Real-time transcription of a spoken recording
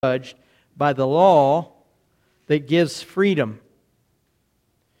judged by the law that gives freedom.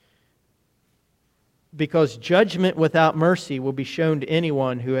 Because judgment without mercy will be shown to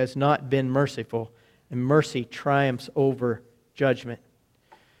anyone who has not been merciful, and mercy triumphs over judgment.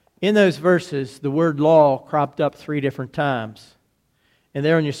 In those verses, the word law cropped up 3 different times. And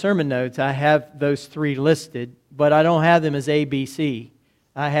there in your sermon notes, I have those 3 listed, but I don't have them as ABC.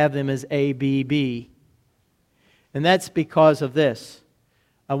 I have them as ABB. And that's because of this.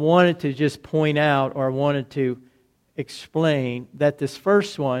 I wanted to just point out, or I wanted to explain, that this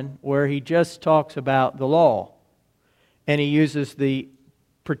first one, where he just talks about the law, and he uses the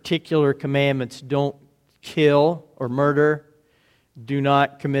particular commandments: don't kill or murder, do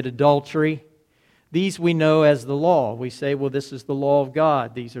not commit adultery. These we know as the law. We say, well, this is the law of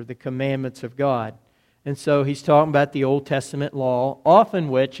God. These are the commandments of God. And so he's talking about the Old Testament law, often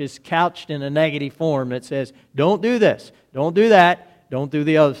which is couched in a negative form that says, don't do this, don't do that, don't do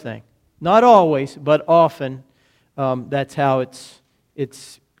the other thing. Not always, but often that's how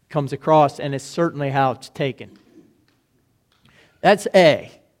it comes across, and it's certainly how it's taken. That's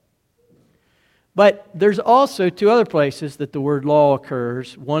A. But there's also 2 other places that the word law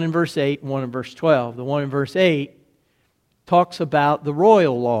occurs, one in verse 8 and one in verse 12. The one in verse 8 talks about the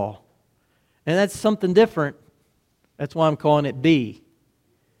royal law. And that's something different. That's why I'm calling it B.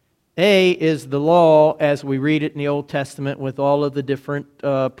 A is the law as we read it in the Old Testament, with all of the different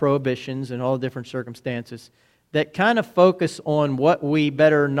prohibitions and all the different circumstances that kind of focus on what we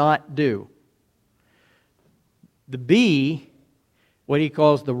better not do. The B, what he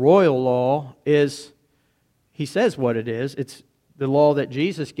calls the royal law, is, he says what it is. It's the law that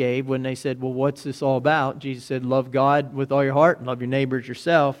Jesus gave when they said, well, what's this all about? Jesus said, love God with all your heart and love your neighbor as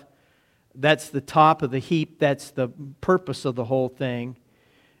yourself. That's the top of the heap. That's the purpose of the whole thing.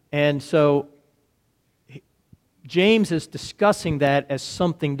 And so James is discussing that as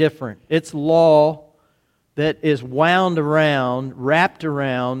something different. It's law that is wound around, wrapped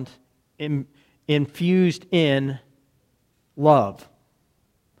around, infused in love.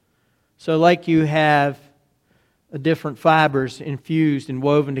 So like you have different fibers infused and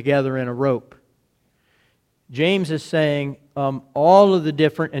woven together in a rope. James is saying all of the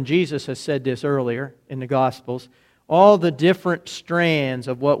different, and Jesus has said this earlier in the Gospels, all the different strands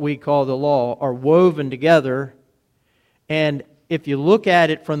of what we call the law are woven together. And if you look at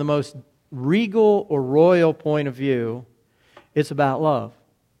it from the most regal or royal point of view, it's about love.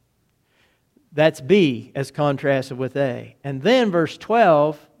 That's B as contrasted with A. And then verse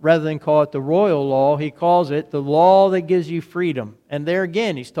 12, rather than call it the royal law, he calls it the law that gives you freedom. And there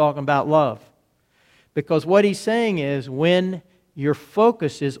again, he's talking about love. Because what he's saying is, when your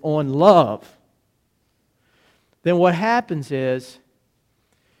focus is on love, then what happens is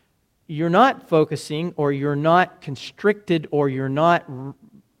you're not focusing, or you're not constricted, or you're not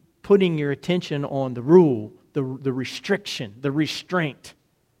putting your attention on the rule, the restriction, the restraint.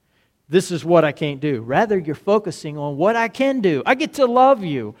 This is what I can't do. Rather, you're focusing on what I can do. I get to love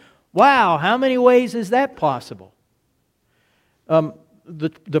you. Wow, how many ways is that possible?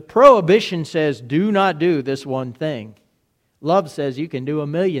 The prohibition says, do not do this one thing. Love says you can do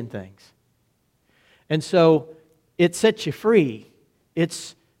 1,000,000 things. And so it sets you free.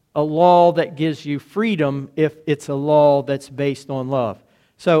 It's a law that gives you freedom if it's a law that's based on love.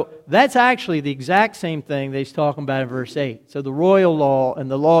 So that's actually the exact same thing that he's talking about in verse 8. So the royal law and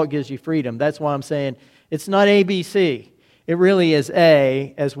the law gives you freedom. That's why I'm saying it's not ABC. It really is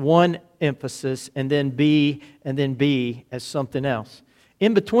A as one emphasis, and then B as something else.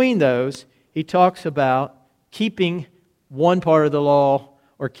 In between those, he talks about keeping one part of the law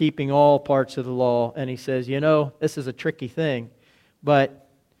or keeping all parts of the law. And he says, this is a tricky thing. But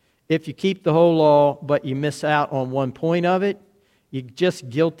if you keep the whole law, but you miss out on one point of it, you're just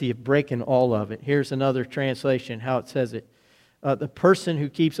guilty of breaking all of it. Here's another translation, how it says it. The person who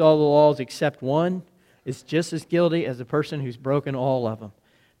keeps all the laws except one is just as guilty as the person who's broken all of them.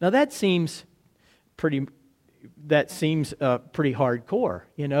 Now that seems pretty hardcore.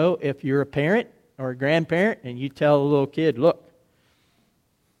 If you're a parent or a grandparent and you tell a little kid, look,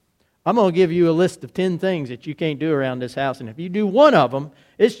 I'm going to give you a list of 10 things that you can't do around this house, and if you do one of them,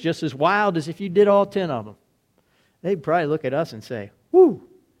 it's just as wild as if you did all 10 of them. They'd probably look at us and say, whoo,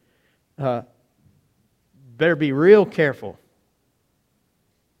 better be real careful.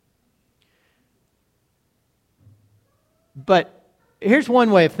 But here's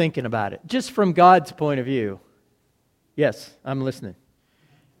one way of thinking about it, just from God's point of view. Yes, I'm listening.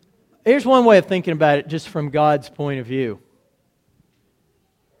 Here's one way of thinking about it, just from God's point of view.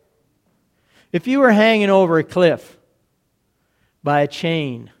 If you were hanging over a cliff by a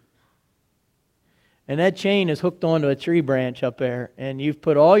chain, And that chain is hooked onto a tree branch up there, and you've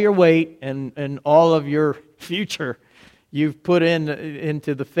put all your weight and all of your future you've put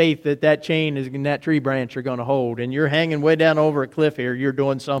into the faith that that chain is and that tree branch are going to hold. And you're hanging way down over a cliff here. You're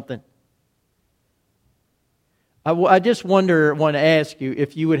doing something. I just want to ask you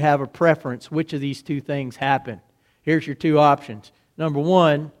if you would have a preference, which of these two things happen. Here's your two options. Number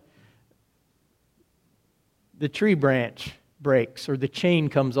one, the tree branch breaks or the chain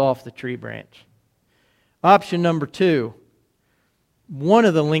comes off the tree branch. Option number two, one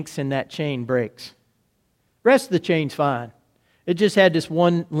of the links in that chain breaks. The rest of the chain's fine. It just had this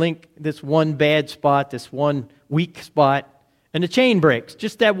one link, this one bad spot, this one weak spot, and the chain breaks.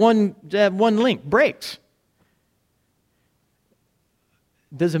 Just that one link breaks.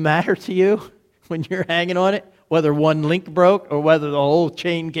 Does it matter to you when you're hanging on it, whether one link broke or whether the whole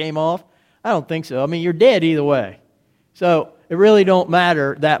chain came off? I don't think so. I mean, you're dead either way. So it really don't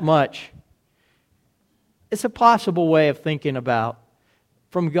matter that much. It's a possible way of thinking about,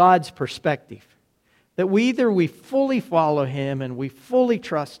 from God's perspective, that we fully follow Him and we fully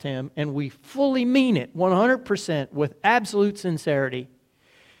trust Him and we fully mean it 100% with absolute sincerity.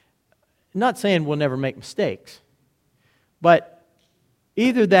 I'm not saying we'll never make mistakes, but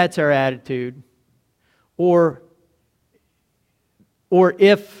either that's our attitude, or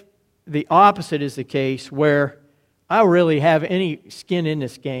if the opposite is the case, where I really have any skin in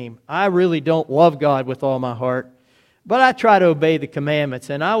this game, I really don't love God with all my heart, but I try to obey the commandments,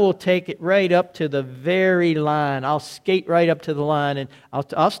 and I will take it right up to the very line. I'll skate right up to the line, and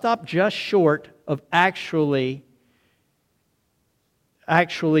I'll stop just short of actually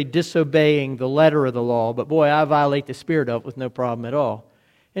disobeying the letter of the law. But boy, I violate the spirit of it with no problem at all.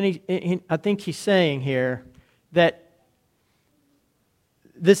 And I think he's saying here that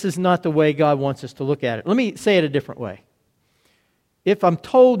this is not the way God wants us to look at it. Let me say it a different way. If I'm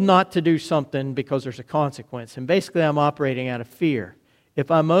told not to do something because there's a consequence, and basically I'm operating out of fear.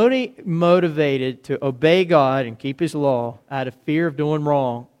 If I'm only motivated to obey God and keep His law out of fear of doing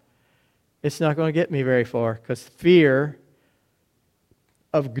wrong, it's not going to get me very far, because fear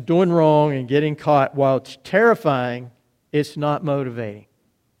of doing wrong and getting caught, while it's terrifying, it's not motivating.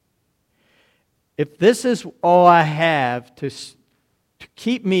 If this is all I have to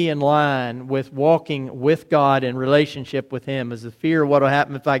keep me in line with walking with God in relationship with Him, is the fear of what will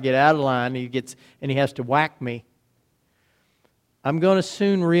happen if I get out of line and He has to whack me, I'm going to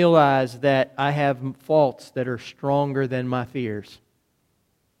soon realize that I have faults that are stronger than my fears.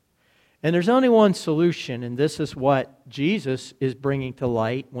 And there's only one solution, and this is what Jesus is bringing to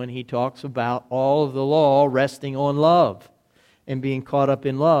light when He talks about all of the law resting on love and being caught up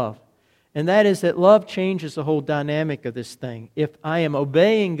in love. And that is that love changes the whole dynamic of this thing. If I am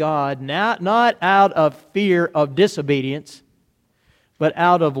obeying God, not out of fear of disobedience, but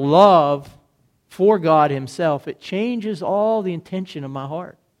out of love for God Himself, it changes all the intention of my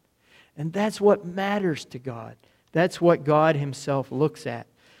heart. And that's what matters to God. That's what God Himself looks at.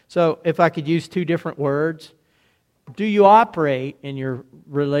 So if I could use two different words, do you operate in your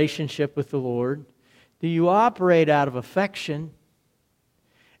relationship with the Lord? Do you operate out of affection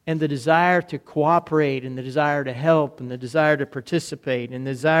and the desire to cooperate, and the desire to help, and the desire to participate, and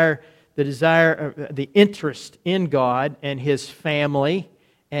the interest in God and His family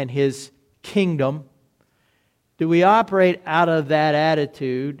and His kingdom? Do we operate out of that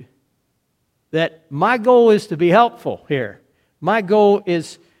attitude that my goal is to be helpful here? My goal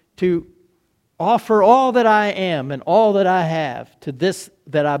is to offer all that I am and all that I have to this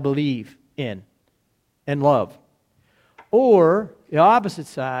that I believe in and love? Or the opposite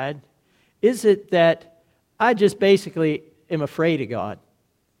side, is it that I just basically am afraid of God?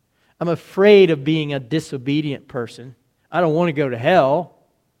 I'm afraid of being a disobedient person. I don't want to go to hell,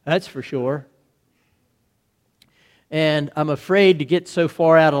 that's for sure. And I'm afraid to get so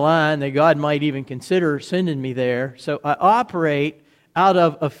far out of line that God might even consider sending me there. So I operate out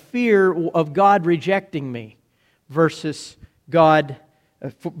of a fear of God rejecting me versus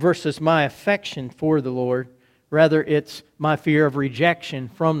my affection for the Lord. Rather, it's my fear of rejection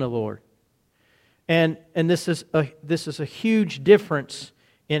from the Lord. And this is a huge difference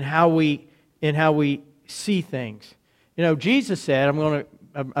in how we see things. You know, Jesus said,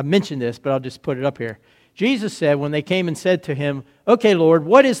 I mentioned this, but I'll just put it up here. Jesus said, when they came and said to Him, "Okay, Lord,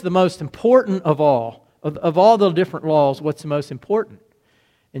 what is the most important of all? Of all the different laws, what's the most important?"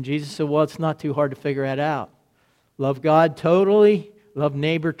 And Jesus said, well, it's not too hard to figure that out. Love God totally, love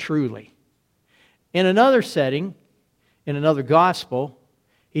neighbor truly. In another setting, in another gospel,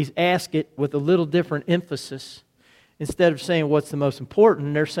 He's asked it with a little different emphasis. Instead of saying what's the most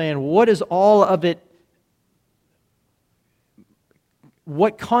important, they're saying what is all of it,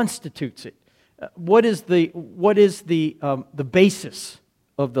 what constitutes it? what is the basis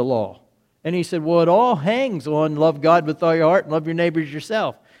of the law? And he said, well, it all hangs on love God with all your heart and love your neighbor as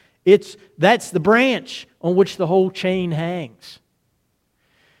yourself. That's the branch on which the whole chain hangs.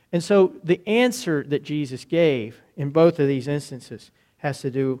 And so the answer that Jesus gave in both of these instances has to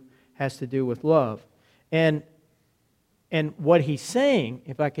do with love. And what he's saying,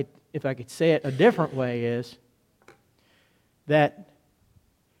 if I could say it a different way, is that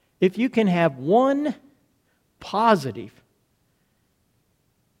if you can have one positive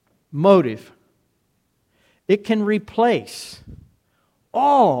motive, it can replace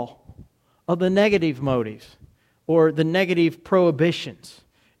all of the negative motives or the negative prohibitions.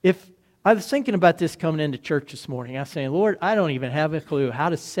 If I was thinking about this coming into church this morning, I was saying, Lord, I don't even have a clue how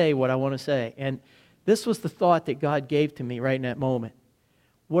to say what I want to say. And this was the thought that God gave to me right in that moment.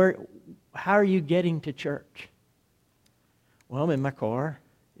 How are you getting to church? Well, I'm in my car.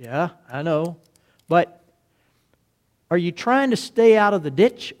 Yeah, I know. But are you trying to stay out of the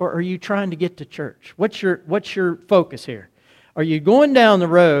ditch, or are you trying to get to church? What's your focus here? Are you going down the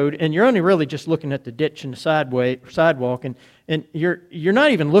road and you're only really just looking at the ditch and the sidewalk, and you're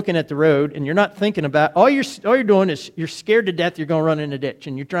not even looking at the road, and you're not thinking about all you're doing is you're scared to death you're going to run in the ditch,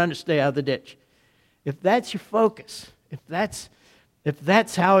 and you're trying to stay out of the ditch. If that's your focus, if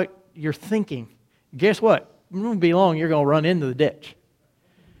that's how you're thinking, guess what? It won't be long you're going to run into the ditch.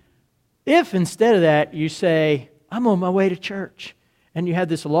 If instead of that you say, I'm on my way to church, and you have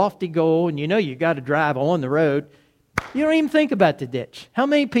this lofty goal, and you know you got to drive on the road, you don't even think about the ditch. How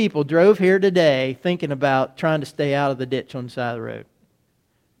many people drove here today thinking about trying to stay out of the ditch on the side of the road?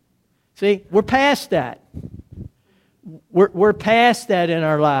 See, we're past that. We're past that in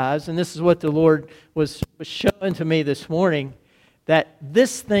our lives, and this is what the Lord was showing to me this morning, that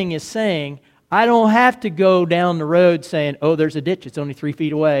this thing is saying, I don't have to go down the road saying, oh, there's a ditch, it's only 3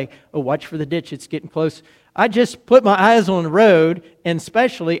 feet away. Oh, watch for the ditch, it's getting close. I just put my eyes on the road, and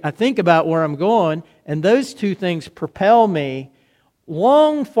especially I think about where I'm going, and those two things propel me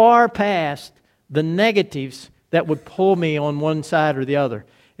long far past the negatives that would pull me on one side or the other.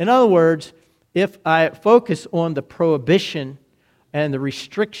 In other words, if I focus on the prohibition and the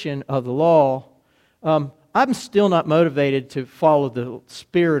restriction of the law, I'm still not motivated to follow the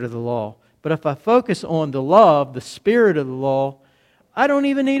spirit of the law. But if I focus on the love, the spirit of the law, I don't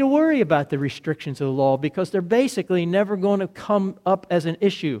even need to worry about the restrictions of the law, because they're basically never going to come up as an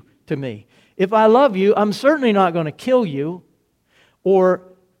issue to me. If I love you, I'm certainly not going to kill you or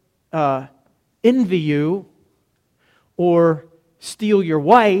envy you or steal your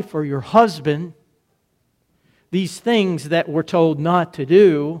wife or your husband. These things that we're told not to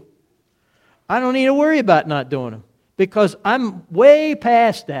do, I don't need to worry about not doing them, because I'm way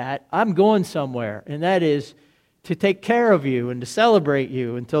past that. I'm going somewhere, and that is to take care of you and to celebrate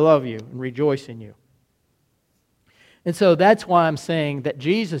you and to love you and rejoice in you. And so that's why I'm saying that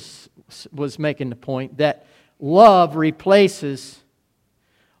Jesus was making the point that love replaces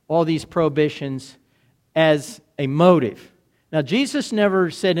all these prohibitions as a motive. Now, Jesus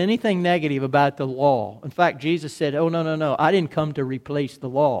never said anything negative about the law. In fact, Jesus said, oh, no, I didn't come to replace the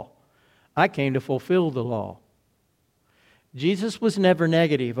law. I came to fulfill the law. Jesus was never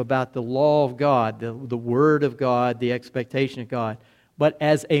negative about the law of God, the Word of God, the expectation of God. But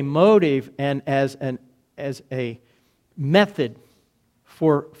as a motive and as a method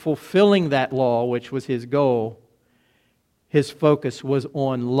for fulfilling that law, which was His goal, His focus was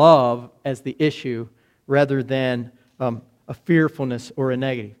on love as the issue rather than a fearfulness or a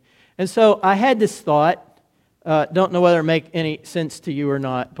negative. And so I had this thought. Don't know whether it makes any sense to you or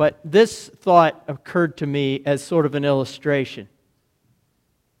not, but this thought occurred to me as sort of an illustration.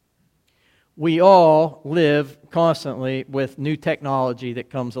 We all live constantly with new technology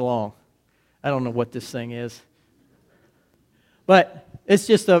that comes along. I don't know what this thing is, but it's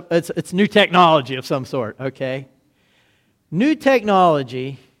just it's new technology of some sort. Okay, new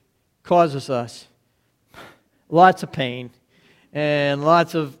technology causes us lots of pain and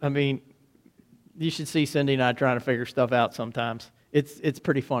lots of, you should see Cindy and I trying to figure stuff out sometimes. It's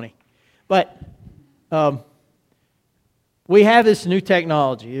pretty funny. But we have this new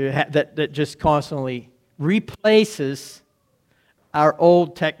technology that just constantly replaces our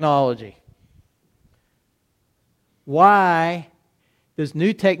old technology. Why does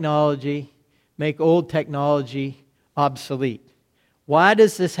new technology make old technology obsolete? Why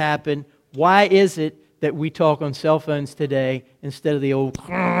does this happen? Why is it that we talk on cell phones today instead of the old...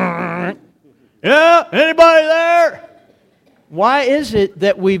 Yeah, anybody there? Why is it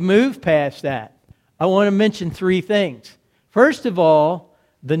that we've moved past that? I want to mention 3 things. First of all,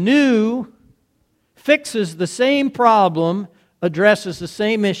 the new fixes the same problem, addresses the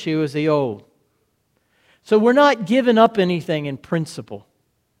same issue as the old. So we're not giving up anything in principle.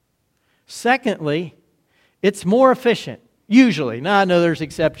 Secondly, it's more efficient. Usually. Now, I know there's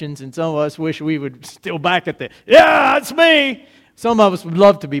exceptions, and some of us wish we would still back at the, yeah, that's me. Some of us would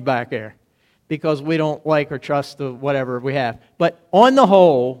love to be back there because we don't like or trust the whatever we have. But on the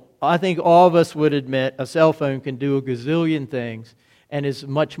whole, I think all of us would admit a cell phone can do a gazillion things and is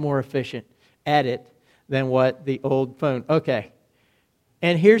much more efficient at it than what the old phone. Okay.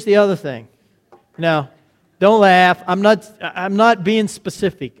 And here's the other thing. Now, don't laugh. I'm not being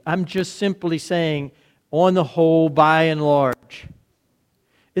specific. I'm just simply saying, on the whole, by and large,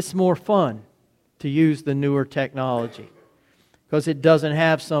 it's more fun to use the newer technology because it doesn't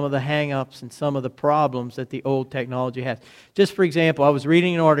have some of the hang-ups and some of the problems that the old technology has. Just for example, I was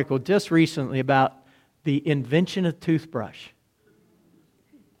reading an article just recently about the invention of toothbrush.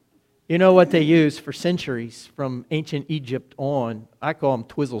 You know what they used for centuries from ancient Egypt on? I call them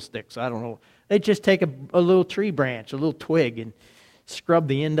twizzle sticks. I don't know. They just take a little tree branch, a little twig, and scrub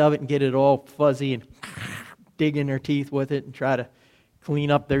the end of it and get it all fuzzy and dig in their teeth with it and try to clean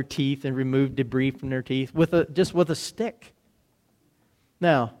up their teeth and remove debris from their teeth just with a stick.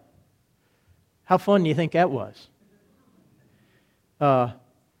 Now, how fun do you think that was? How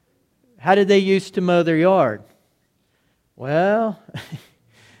did they used to mow their yard? Well,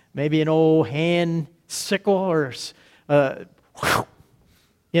 maybe an old hand sickle or how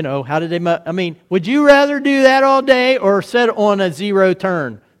did they mow? I mean, would you rather do that all day or set on a zero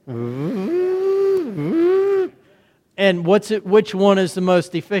turn? And which one is the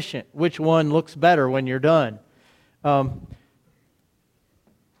most efficient? Which one looks better when you're done?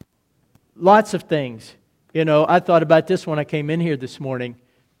 Lots of things. I thought about this when I came in here this morning.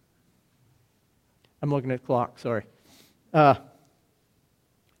 I'm looking at the clock, sorry. I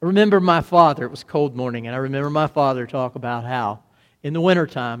remember my father, it was a cold morning, and I remember my father talk about how in the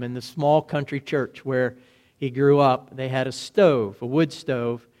wintertime, in the small country church where he grew up, they had a stove, a wood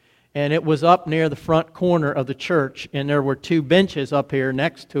stove, and it was up near the front corner of the church, and there were two benches up here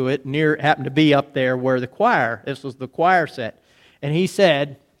next to it, happened to be up there where this was the choir set. And he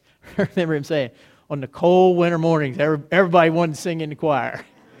said, I remember him saying, on the cold winter mornings, everybody wanted to sing in the choir.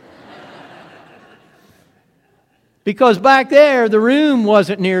 Because back there, the room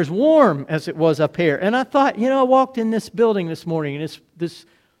wasn't near as warm as it was up here. And I thought, I walked in this building this morning, and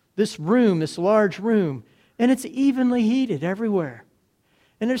this room, this large room, and it's evenly heated everywhere.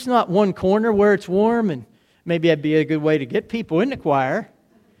 And there's not one corner where it's warm, and maybe that'd be a good way to get people in the choir,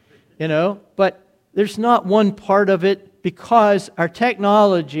 But there's not one part of it because our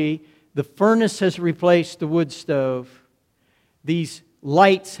technology, the furnace has replaced the wood stove. These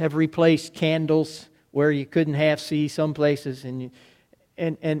lights have replaced candles where you couldn't half see some places, and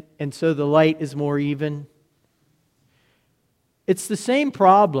so the light is more even. It's the same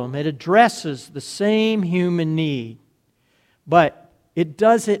problem. It addresses the same human need, but it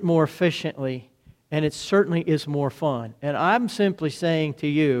does it more efficiently, and it certainly is more fun. And I'm simply saying to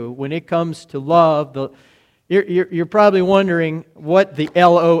you, when it comes to love, you're probably wondering what the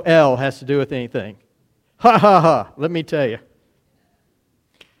LOL has to do with anything. Ha ha ha, let me tell you.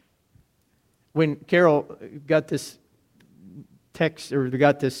 When Carol got this text, or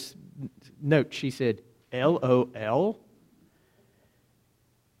got this note, she said, LOL?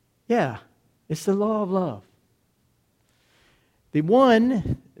 Yeah, it's the law of love. The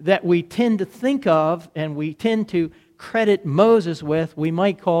one that we tend to think of and we tend to credit Moses with, we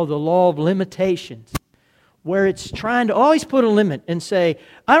might call the law of limitations, where it's trying to always put a limit and say,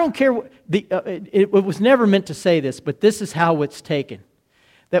 I don't care. It was never meant to say this, but this is how it's taken.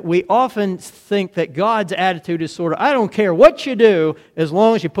 That we often think that God's attitude is sort of, I don't care what you do as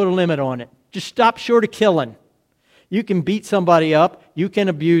long as you put a limit on it. Just stop short of killing. You can beat somebody up. You can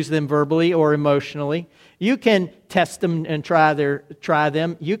abuse them verbally or emotionally. You can test them and try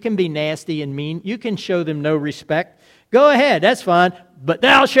them. You can be nasty and mean. You can show them no respect. Go ahead, that's fine. But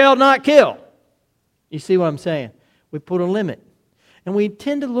thou shalt not kill. You see what I'm saying? We put a limit. And we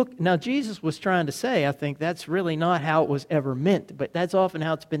tend to look, now Jesus was trying to say, I think that's really not how it was ever meant, but that's often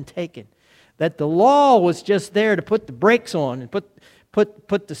how it's been taken. That the law was just there to put the brakes on and put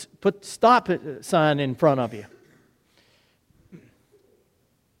the stop sign in front of you.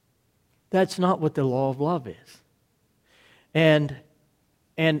 That's not what the law of love is. And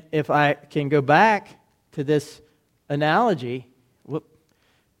if I can go back to this analogy,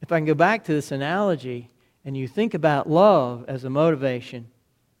 and you think about love as a motivation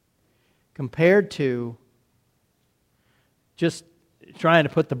compared to just trying to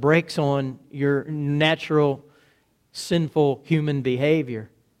put the brakes on your natural sinful human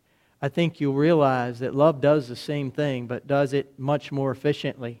behavior, I think you'll realize that love does the same thing, but does it much more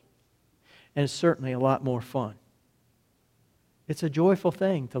efficiently. and it's certainly a lot more fun. It's a joyful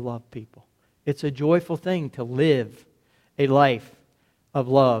thing to love people. It's a joyful thing to live a life of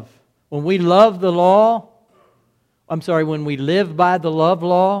love. When we love the law, when we live by the love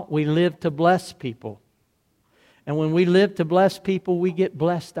law, we live to bless people. And when we live to bless people, we get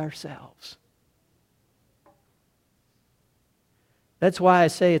blessed ourselves. That's why I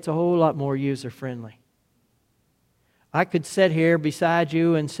say it's a whole lot more user-friendly. I could sit here beside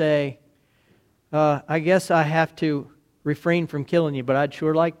you and say, I guess I have to refrain from killing you, but I'd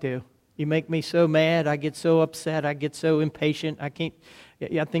sure like to. You make me so mad, I get so upset, I get so impatient, I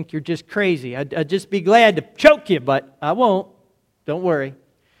think you're just crazy. I'd just be glad to choke you, but I won't. Don't worry.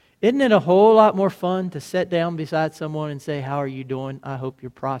 Isn't it a whole lot more fun to sit down beside someone and say, how are you doing? I hope you're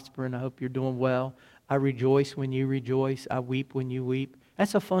prospering. I hope you're doing well. I rejoice when you rejoice. I weep when you weep.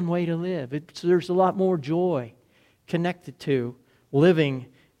 That's a fun way to live. There's a lot more joy connected to living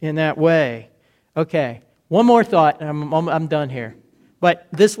in that way. Okay, one more thought, and I'm done here. But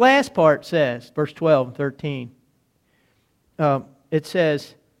this last part says, verse 12 and 13, it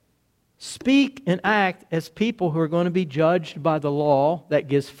says, speak and act as people who are going to be judged by the law that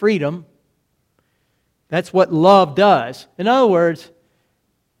gives freedom. That's what love does. In other words,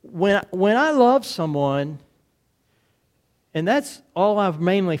 when I love someone, and that's all I've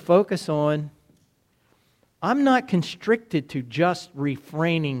mainly focused on, I'm not constricted to just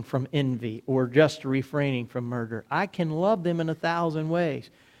refraining from envy or just refraining from murder. I can love them in 1,000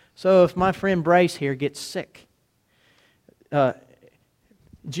 ways. So if my friend Bryce here gets sick,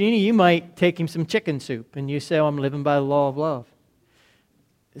 Jeannie, you might take him some chicken soup and you say, oh, I'm living by the law of love.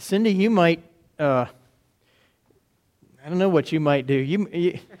 Cindy, you might, I don't know what you might do.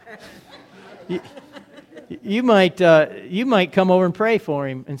 You might come over and pray for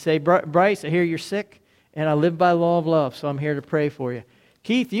him and say, Bryce, I hear you're sick. And I live by the law of love, so I'm here to pray for you.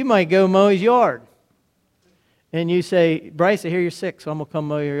 Keith, you might go mow his yard. And you say, Bryce, I hear you're sick, so I'm going to come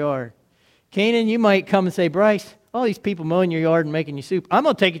mow your yard. Canaan, you might come and say, Bryce, all these people mowing your yard and making you soup, I'm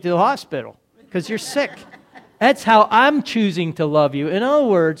going to take you to the hospital because you're sick. That's how I'm choosing to love you. In other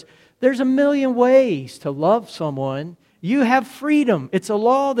words, there's a million ways to love someone. You have freedom. It's a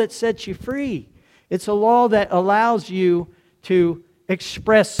law that sets you free. It's a law that allows you to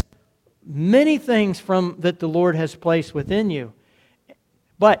express many things that the Lord has placed within you.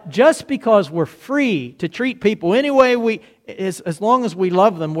 But just because we're free to treat people any way as long as we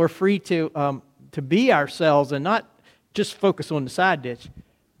love them, we're free to be ourselves and not just focus on the side ditch,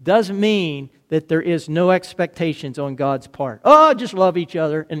 doesn't mean that there is no expectations on God's part. Oh, just love each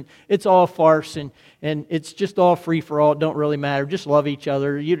other, and it's all farce, and it's just all free for all. It don't really matter. Just love each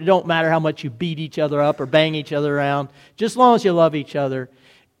other. It don't matter how much you beat each other up or bang each other around, just as long as you love each other.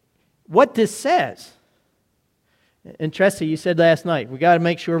 What this says, and Tressa, you said last night, we got to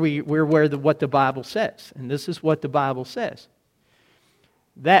make sure we're aware of what the Bible says. And this is what the Bible says.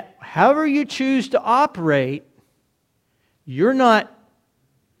 That however you choose to operate, you're not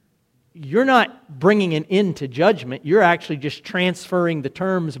bringing an end to judgment. You're actually just transferring the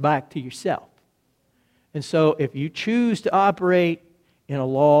terms back to yourself. And so if you choose to operate in a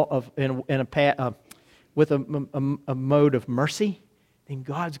law of with a mode of mercy, then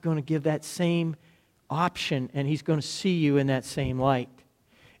God's going to give that same option, and He's going to see you in that same light.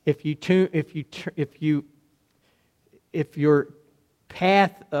 If your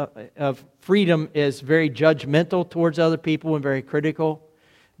path of freedom is very judgmental towards other people and very critical,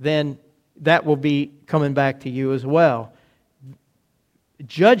 then that will be coming back to you as well.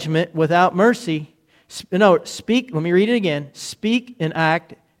 Judgment without mercy. Speak. Let me read it again. Speak and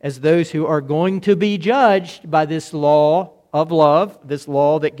act as those who are going to be judged by this law of love, this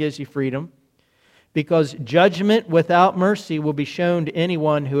law that gives you freedom, because judgment without mercy will be shown to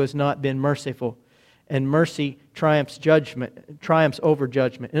anyone who has not been merciful, and mercy triumphs over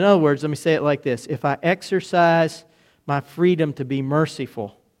judgment. In other words, let me say it like this. If I exercise my freedom to be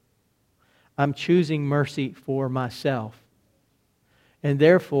merciful, I'm choosing mercy for myself. And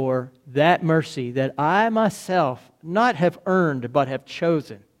therefore, that mercy that I myself not have earned but have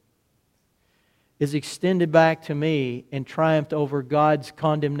chosen is extended back to me and triumphed over God's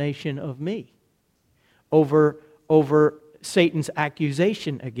condemnation of me, over Satan's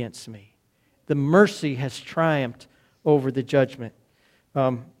accusation against me. The mercy has triumphed over the judgment.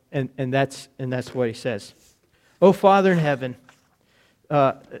 And that's what he says. Oh, Father in heaven,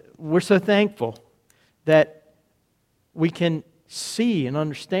 we're so thankful that we can see and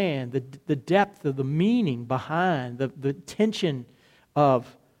understand the depth of the meaning behind the tension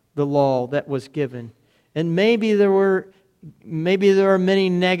of the law that was given. And maybe there are many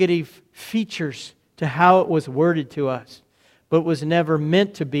negative features to how it was worded to us, but it was never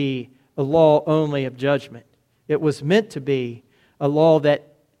meant to be a law only of judgment. It was meant to be a law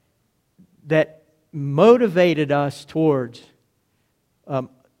that motivated us towards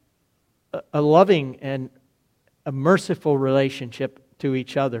a loving and a merciful relationship to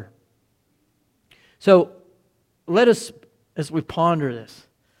each other. So let us, as we ponder this,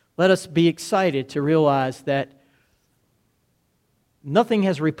 let us be excited to realize that nothing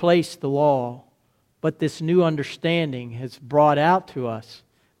has replaced the law, but this new understanding has brought out to us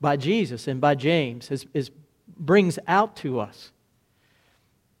by Jesus and by James, brings out to us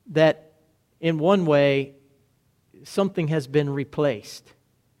that in one way something has been replaced.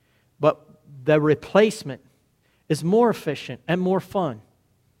 But the replacement is more efficient and more fun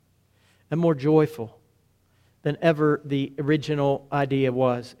and more joyful than ever the original idea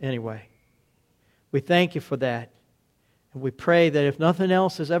was anyway. We thank you for that. And we pray that if nothing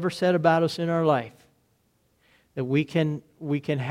else is ever said about us in our life, that we can